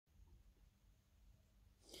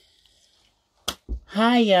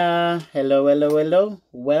Hiya, hello, hello, hello.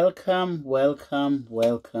 Welcome, welcome,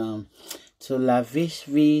 welcome to La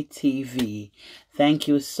Vie TV. Thank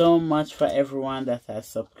you so much for everyone that has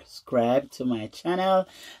subscribed to my channel.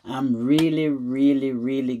 I'm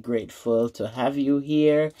really grateful to have you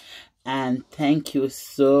here. And thank you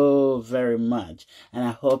so very much. And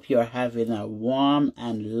I hope you're having a warm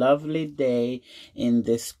and lovely day in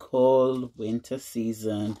this cold winter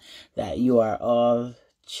season, that you are all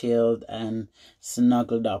chilled and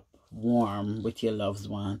snuggled up warm with your loved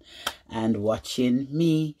one and watching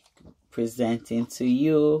me presenting to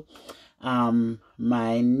you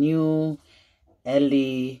my new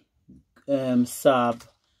Ellie Saab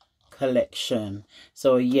collection.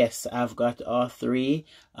 So yes, I've got all three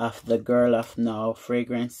of the Girl of Now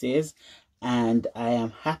fragrances, and I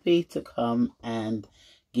am happy to come and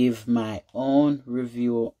give my own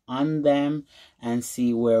review on them and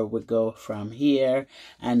see where we go from here.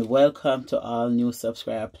 And welcome to all new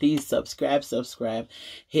subscribers. Please subscribe,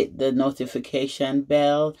 hit the notification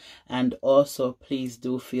bell, and also please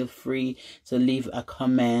do feel free to leave a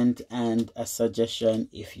comment and a suggestion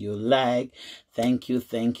if you like. Thank you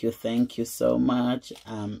so much.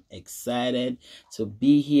 I'm excited to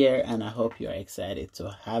be here, and I hope you're excited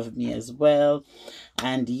to have me as well.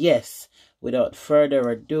 And yes, without further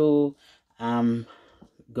ado,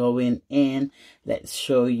 going in, let's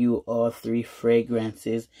show you all three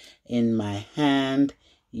fragrances in my hand.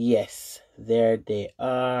 Yes, there they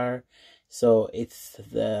are. So it's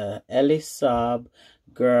the Elie Saab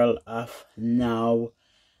Girl of Now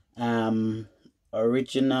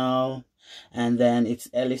original, and then it's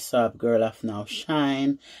Elie Saab Girl of Now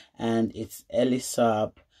Shine, and it's Elie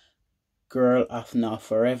Saab Girl of Now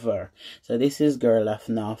Forever. So this is Girl of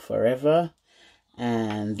Now Forever,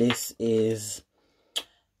 and this is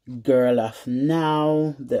Girl of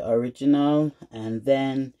Now, the original, and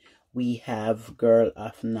then we have Girl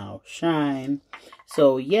of Now Shine.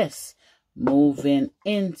 So yes, moving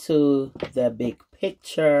into the big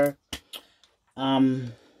picture.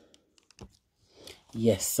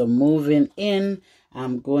 Yes, so moving in,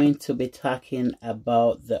 I'm going to be talking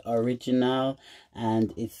about the original,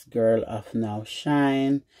 and it's Girl of Now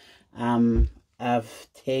Shine. I've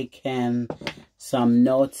taken some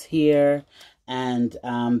notes here, and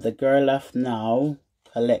the Girl of Now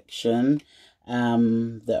collection,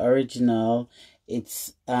 the original,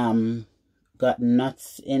 it's got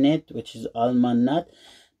nuts in it, which is almond nut,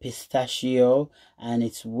 pistachio, and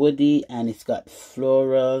it's woody, and it's got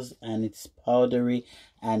florals, and it's powdery,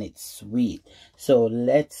 and it's sweet. So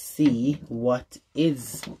let's see what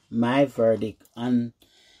is my verdict on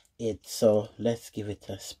it. So let's give it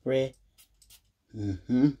a spray.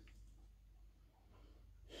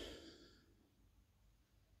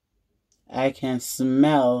 I can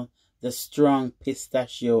smell the strong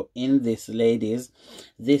pistachio in this, ladies.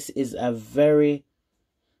 This is a very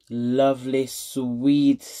lovely,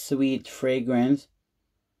 sweet fragrance.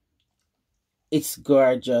 It's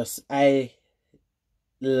gorgeous. I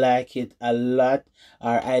like it a lot,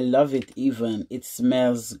 or I love it even. It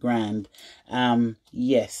smells grand.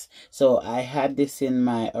 Yes, so I had this in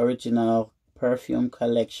my original perfume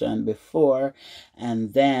collection before,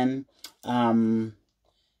 and then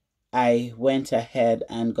I went ahead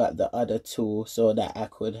and got the other two so that I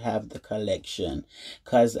could have the collection,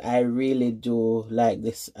 because I really do like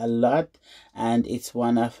this a lot, and it's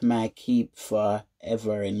one of my keep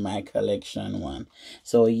forever in my collection one.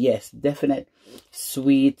 So yes, definite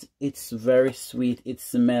sweet. It's very sweet. It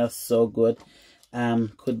smells so good.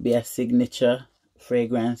 Could be a signature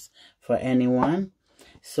fragrance for anyone.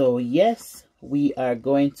 So yes, we are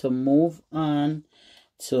going to move on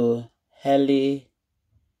to Elie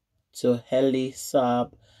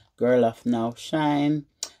Saab Girl of Now Shine,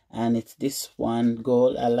 and it's this one,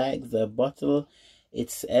 gold. I like the bottle.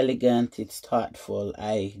 It's elegant, it's thoughtful.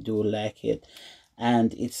 I do like it,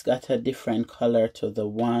 and it's got a different color to the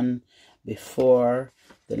one before.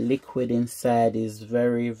 The liquid inside is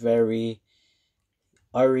very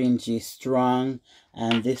orangey strong,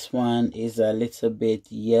 and this one is a little bit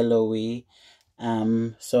yellowy.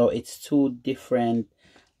 So it's two different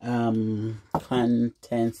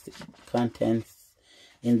contents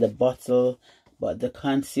in the bottle, but the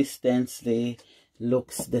consistency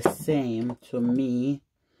looks the same to me.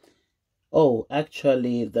 Oh,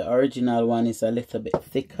 actually the original one is a little bit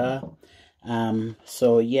thicker.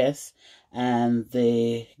 So yes, and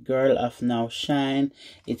the Girl of Now Shine,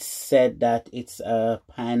 it's said that it's a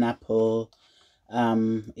pineapple.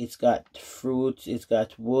 It's got fruit, it's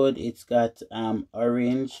got wood, it's got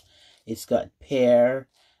orange, it's got pear,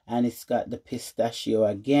 and it's got the pistachio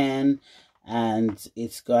again, and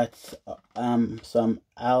it's got some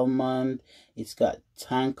almond, it's got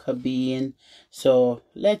tonka bean. So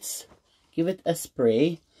let's give it a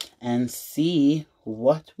spray and see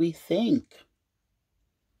what we think.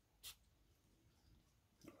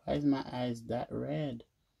 Why is my eyes that red?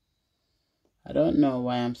 I don't know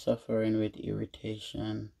why I'm suffering with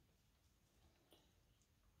irritation.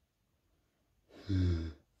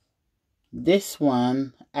 This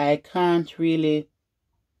one, I can't really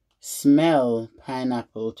smell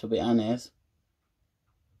pineapple, to be honest.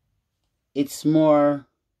 It's more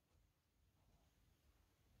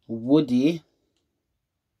woody.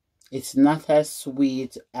 It's not as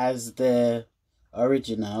sweet as the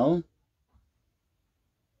original,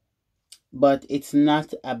 but it's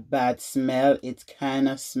not a bad smell. It kind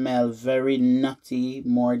of smells very nutty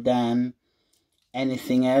more than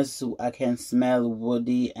anything else. I can smell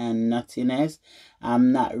woody and nuttiness.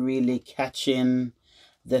 I'm not really catching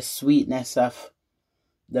the sweetness of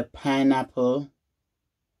the pineapple.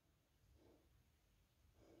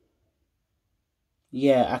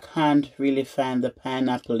 Yeah, I can't really find the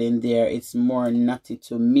pineapple in there. It's more nutty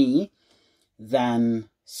to me than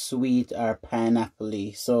sweet or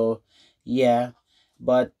pineapple-y. So yeah,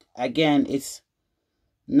 but again, it's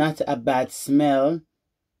not a bad smell.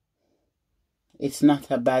 It's not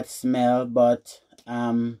a bad smell, but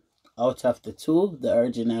out of the two, the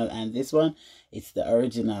original and this one, it's the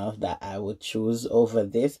original that I would choose over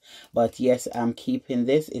this. But yes, I'm keeping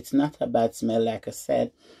this. It's not a bad smell, like I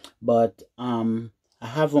said, but I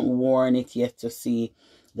haven't worn it yet to see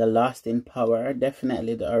the lasting power.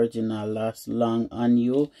 Definitely the original lasts long on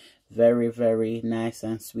you. Very, very nice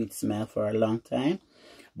and sweet smell for a long time.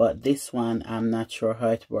 But this one, I'm not sure how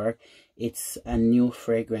it works. It's a new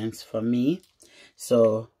fragrance for me.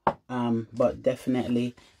 So, but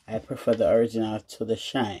definitely I prefer the original to the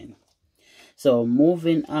shine. So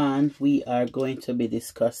moving on, we are going to be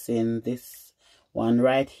discussing this one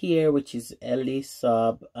right here, which is Elie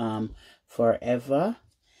Saab Forever.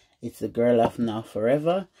 It's the Girl of Now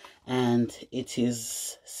Forever, and it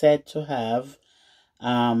is said to have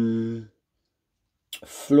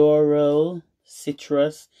floral,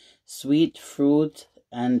 citrus, sweet fruit,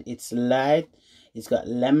 and it's light. It's got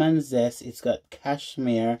lemon zest, it's got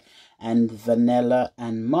cashmere and vanilla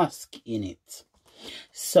and musk in it.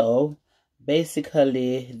 So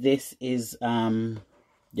basically this is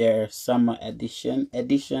their summer edition,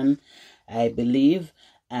 I believe,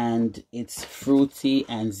 and it's fruity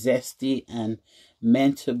and zesty and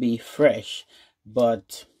meant to be fresh.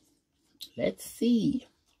 But let's see.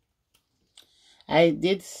 I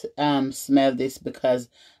did smell this because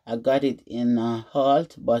I got it in a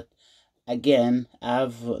halt, but again, I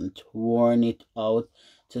haven't worn it out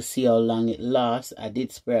to see how long it lasts. I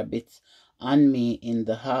did spray a bit on me in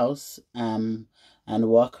the house and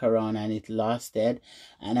walk around, and it lasted.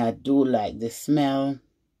 And I do like the smell.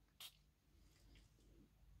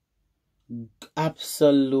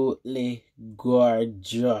 Absolutely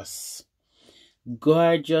gorgeous.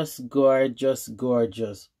 Gorgeous, gorgeous,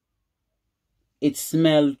 gorgeous. It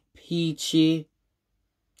smells peachy.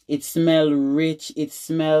 It smells rich. It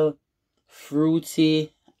smells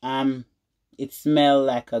fruity. It smells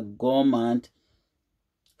like a gourmand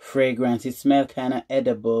fragrance. It smells kind of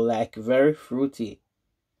edible, like very fruity.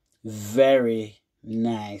 Very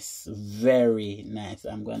nice. Very nice.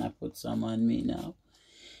 I'm gonna put some on me now.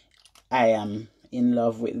 I am in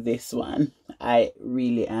love with this one. I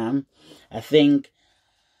really am. I think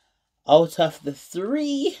out of the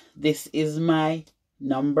three, this is my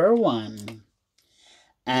number one.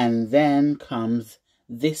 And then comes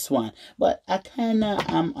this one. But I kind of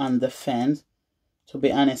am on the fence, to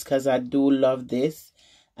be honest, because I do love this.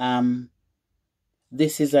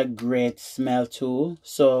 This is a great smell too.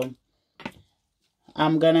 So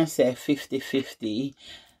I'm going to say 50-50.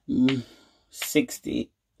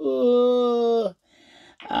 60. Ooh.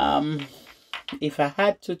 If I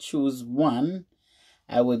had to choose one,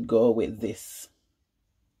 I would go with this,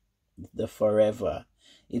 the Forever.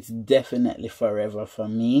 It's definitely Forever for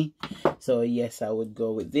me. So yes, I would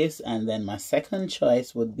go with this. And then my second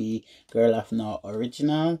choice would be Girl of Now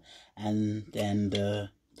Original. And then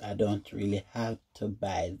I don't really have to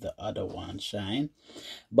buy the other one, Shine.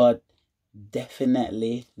 But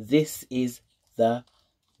definitely this is the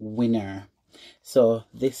winner. So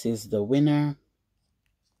this is the winner.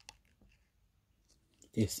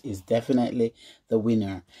 This is definitely the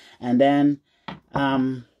winner. And then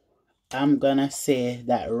I'm gonna say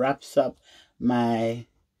that wraps up my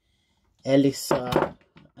Elie Saab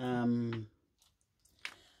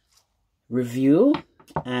review,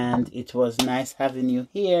 and it was nice having you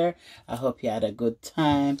here. I hope you had a good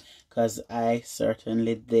time, because I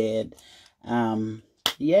certainly did.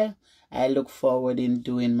 Yeah, I look forward in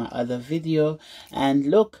doing my other video. And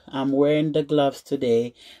look, I'm wearing the gloves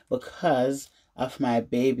today because of my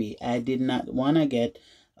baby. I did not want to get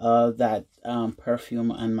that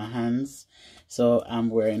perfume on my hands, so I'm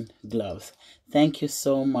wearing gloves. Thank you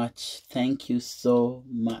so much. Thank you so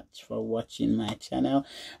much for watching my channel,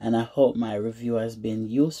 and I hope my review has been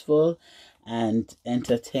useful and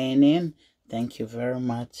entertaining. Thank you very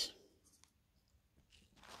much.